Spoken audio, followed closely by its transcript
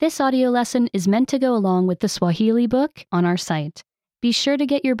This audio lesson is meant to go along with the Swahili book on our site. Be sure to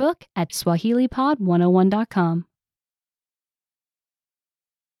get your book at swahilipod101.com.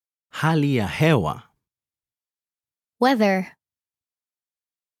 Hali ya hewa. Weather.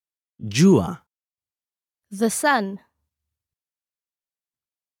 Jua. The sun.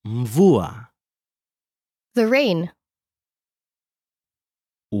 Mvua. The rain.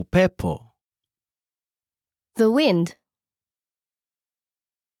 Upepo. The wind.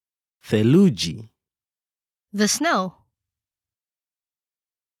 Theluji. The snow.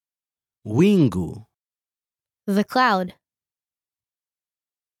 Wingu. The cloud.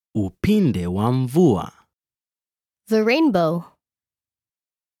 Upinde wa mvua. The rainbow.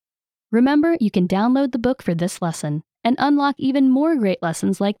 Remember, you can download the book for this lesson and unlock even more great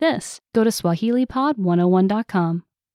lessons like this. Go to swahilipod101.com.